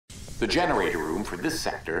The generator room for this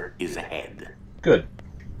sector is ahead. Good.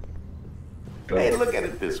 Hey, look at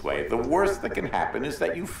it this way. The worst that can happen is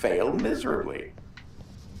that you fail miserably.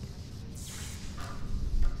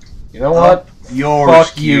 You know what?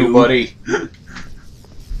 Fuck you, buddy.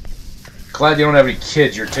 Glad you don't have any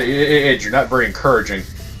kids. You're not very encouraging.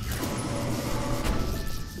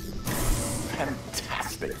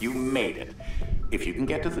 Fantastic. You made it. If you can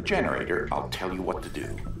get to the generator, I'll tell you what to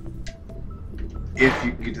do. If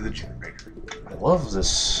you can get to the generator. I love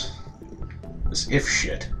this if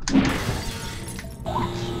shit.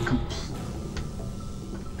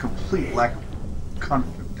 Complete lack of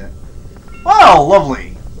confidence. Wow,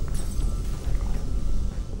 lovely.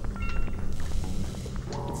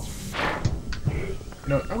 You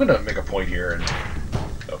know, I'm gonna make a point here and...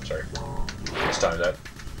 Oh, sorry. Let's time that.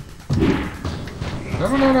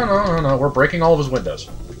 No. We're breaking all of his windows.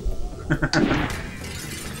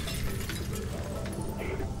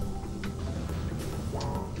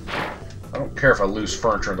 I don't care if I lose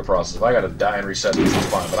furniture in the process. If I gotta die and reset this, it's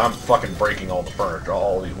fine. But I'm fucking breaking all the furniture,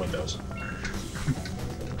 all these windows.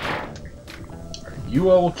 You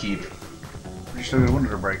will keep. You still got a window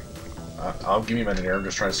to break. I'll give you a minute here. I'm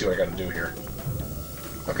just trying to see what I gotta do here.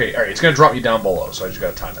 Okay, alright, it's gonna drop you down below, so I just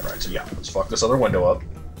gotta time that right. So yeah, let's fuck this other window up.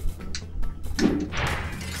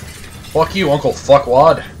 Fuck you, Uncle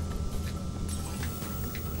Fuckwad.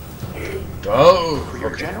 Oh, for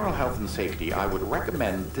your general health and safety, I would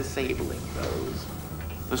recommend disabling those.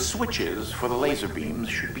 The switches for the laser beams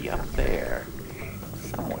should be up there,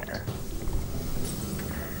 somewhere.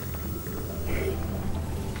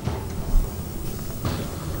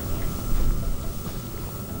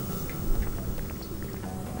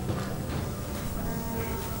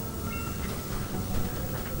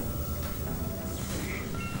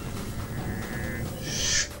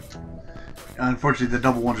 Unfortunately, the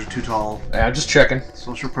double ones are too tall. Yeah, I'm just checking.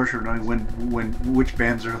 Social pressure knowing which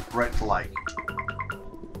bands are right to like.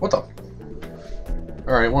 What the?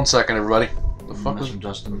 Alright, 1 second, everybody. The fuck That's is... from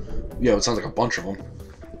Justin. Yeah, it sounds like a bunch of them.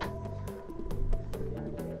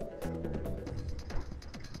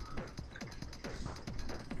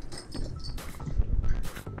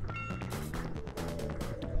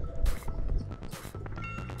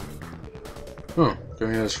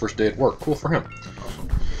 Going on his first day at work. Cool for him.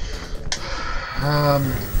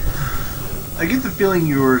 I get the feeling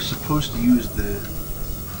you were supposed to use the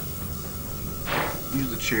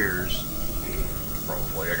chairs.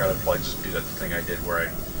 Probably. I gotta like just do that thing I did where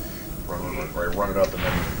I run it up and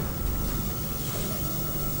then.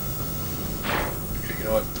 Okay, you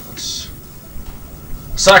know what? Let's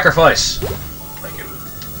sacrifice. Thank you.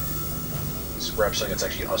 Let's grab something that's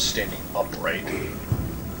actually us standing upright.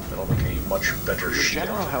 That'll make a much better For sheet.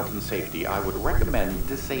 general health and safety, I would recommend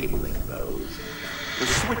disabling those. The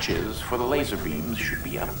switches for the laser beams should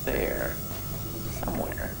be up there,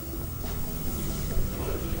 somewhere.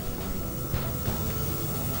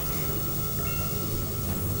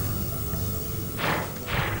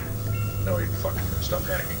 No, you fucking stop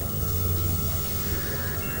panicking.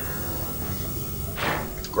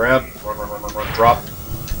 Grab, run, drop.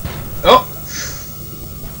 Oh!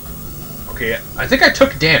 Okay, I think I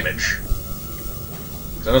took damage.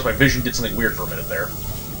 Because I noticed my vision did something weird for a minute there.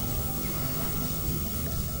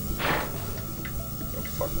 Oh,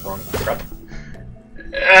 fuck, wrong. Crap.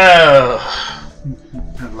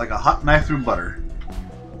 Like a hot knife through butter.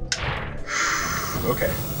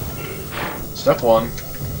 Okay. Step 1.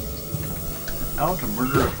 How to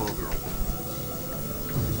murder a full girl.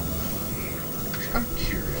 I'm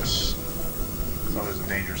curious. It's always a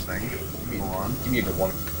dangerous thing. Go on. Give me the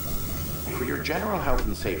one. For your general health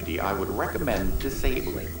and safety, I would recommend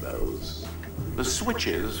disabling those. The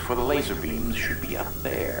switches for the laser beams should be up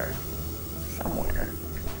there, somewhere.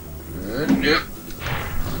 Yep.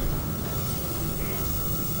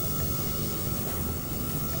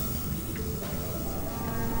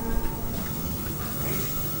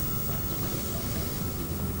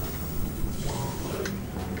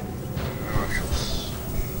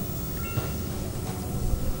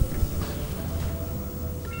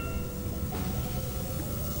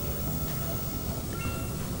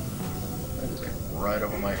 Right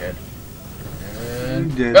over my head.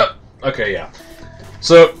 And... You did. Oh, okay, yeah.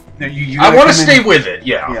 So, Now, you I want to stay with it,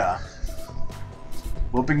 yeah. Yeah.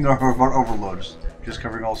 Whooping the overloads. Just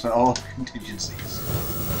covering all contingencies.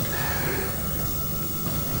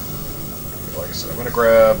 Like I said, I'm going to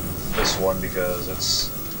grab this one because it's...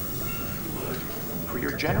 For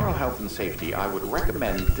your general health and safety, I would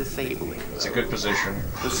recommend disabling It's those. a good position.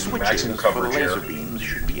 The switches Maximum for the coverage laser here. beams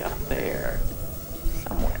should be up there,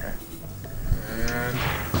 somewhere. And...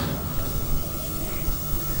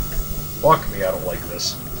 Fuck me, I don't like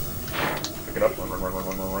this. Pick it up. Run, run, run, run,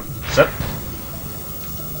 run, run, run. Set.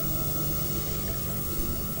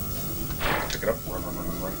 Pick it up. Run, run, run,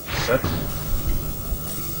 run, run. Set.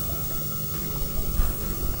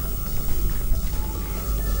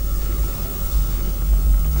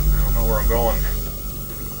 I don't know where I'm going.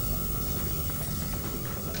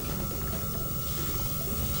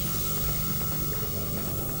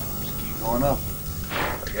 Just keep going up. I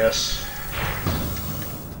guess.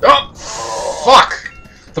 Oh! Fuck!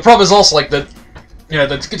 The problem is also, like, that... Yeah,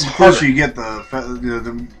 that gets The harder. closer you get,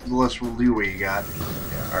 the less leeway you got.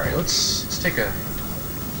 Yeah, alright, let's take a...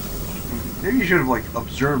 Maybe you should have, like,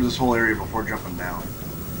 observed this whole area before jumping down.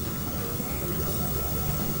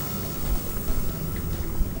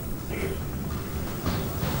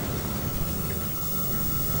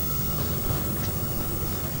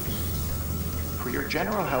 For your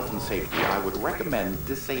general health and safety, I would recommend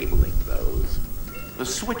disabling those. The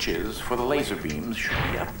switches for the laser beams should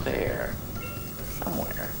be up there.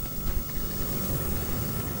 Somewhere.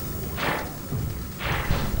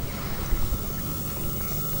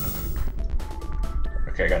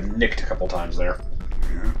 Okay, I got nicked a couple times there.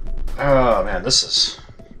 Yeah. Oh, man, this is...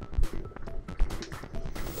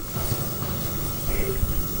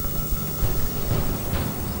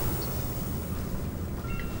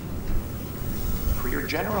 For your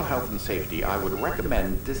general health and safety, I would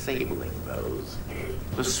recommend disabling those.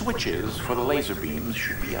 The switches for the laser beams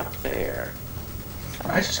should be up there.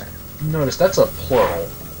 I just noticed that's a plural.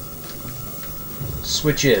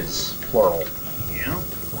 Switches, plural. Yeah.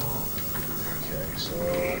 Okay, so...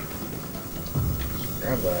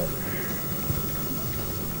 grab that.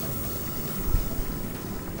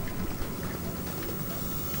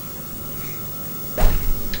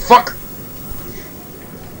 Fuck!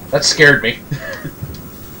 That scared me.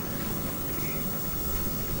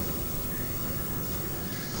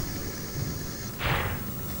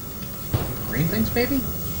 Green things, maybe?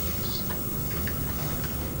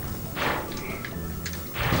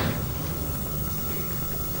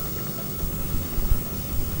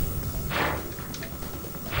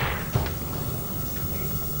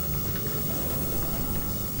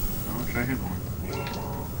 I'll try hitting one.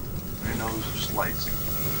 I know those are just lights.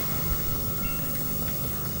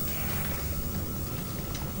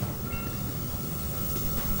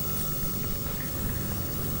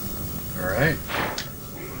 Alright.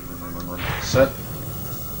 Set.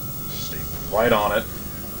 Stay right on it.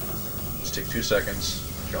 Just take 2 seconds.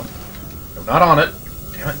 Jump. No, not on it.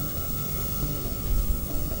 Damn it.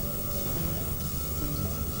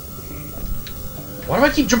 Why do I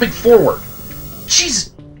keep jumping forward? Jesus!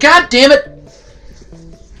 God damn it!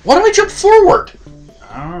 Why do I jump forward?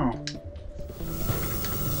 I don't know.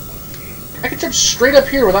 I can jump straight up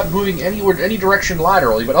here without moving anywhere, any direction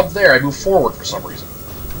laterally, but up there I move forward for some reason.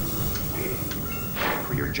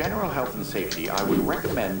 For your general health and safety, I would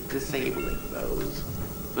recommend disabling those.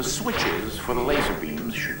 The switches for the laser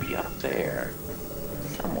beams should be up there.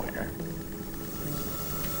 Somewhere.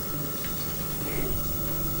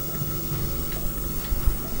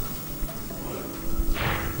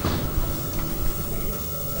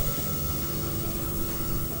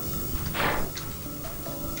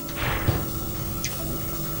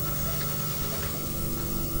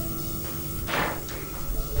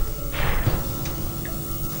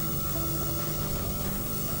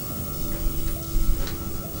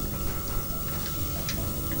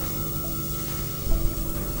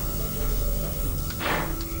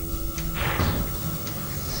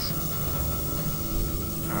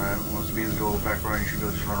 Alright, once the beams go back around, you should be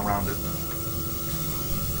able to just run around it.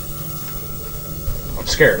 I'm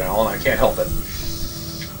scared, Alan. I can't help it.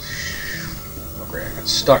 Oh, great. I got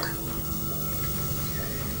stuck.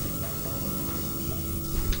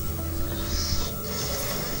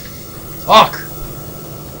 Fuck!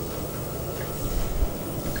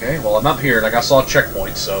 Okay, well, I'm up here, and I saw a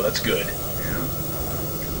checkpoint, so that's good. Yeah.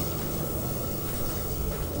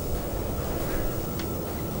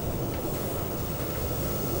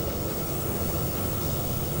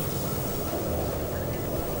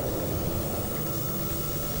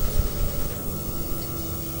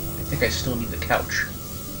 I think I still need the couch.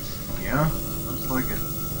 Yeah? Looks like it.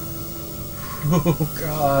 Oh,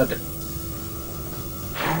 God.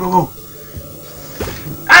 Go, go, go!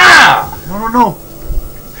 Ah! No, no, no!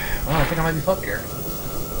 Well, I think I might be fucked here.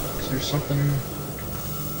 Is there something... I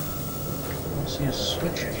don't see a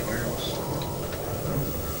switch anywhere else. No.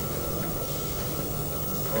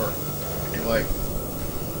 Or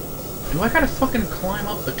do I gotta fucking climb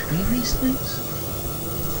up between these things?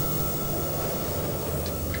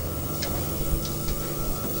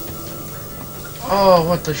 Oh,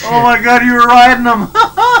 what the shit? Oh my god, you were riding them!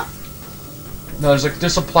 No,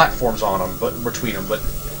 there's some platforms on them, but between them, but...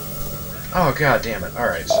 Oh, god damn it.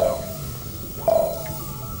 Alright, so...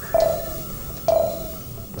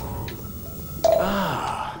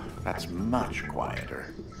 Ah, that's much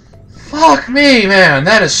quieter. Fuck me, man!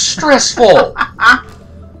 That is stressful!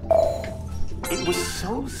 It was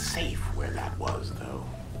so safe where that was, though.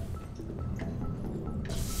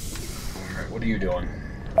 Alright, what are you doing?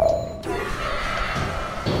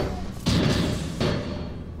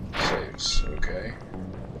 Saves, okay.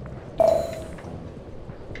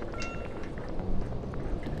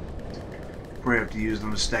 We have to use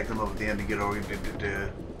them to stack them up at the end to get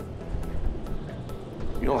oriented.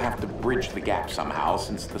 You'll have to bridge the gap somehow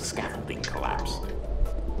since the scaffolding collapsed.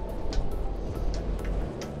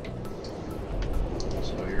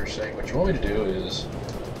 So you're saying what you want me to do is...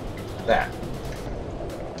 that.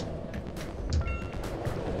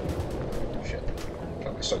 Shit.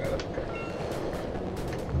 Oh, I still got it. Okay.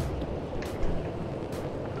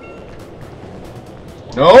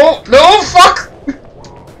 No! No! Fuck!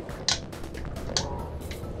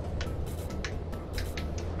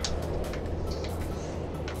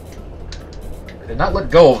 I did not let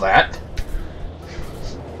go of that.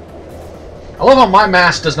 I love how my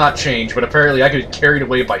mass does not change, but apparently I get carried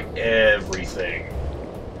away by everything.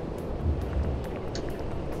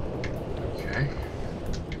 Okay.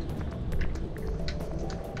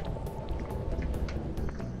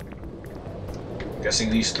 I'm guessing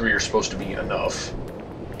these three are supposed to be enough.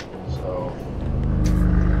 So...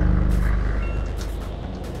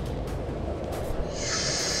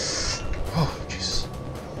 oh, Jesus.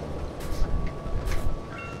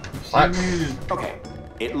 Okay,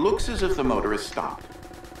 it looks as if the motor is stopped.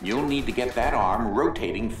 You'll need to get that arm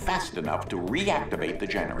rotating fast enough to reactivate the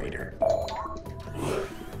generator.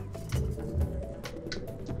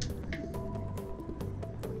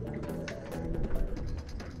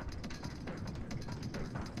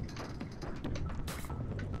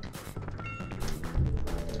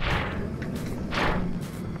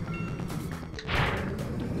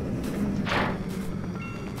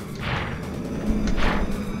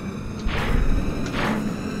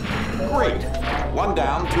 Great. One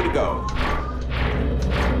down, two to go.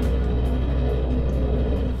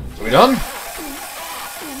 So we done?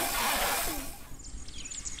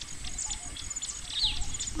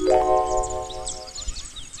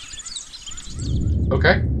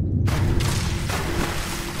 Okay.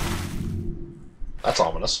 That's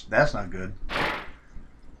ominous. That's not good.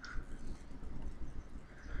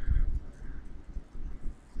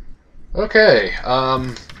 Okay,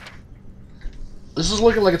 this is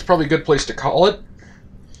looking like it's probably a good place to call it.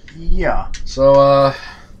 Yeah. So,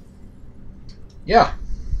 yeah.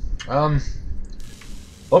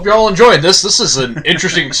 Hope you all enjoyed this. This is an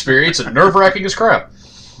interesting experience and nerve-wracking as crap.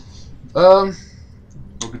 We'll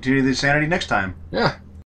continue the insanity next time. Yeah.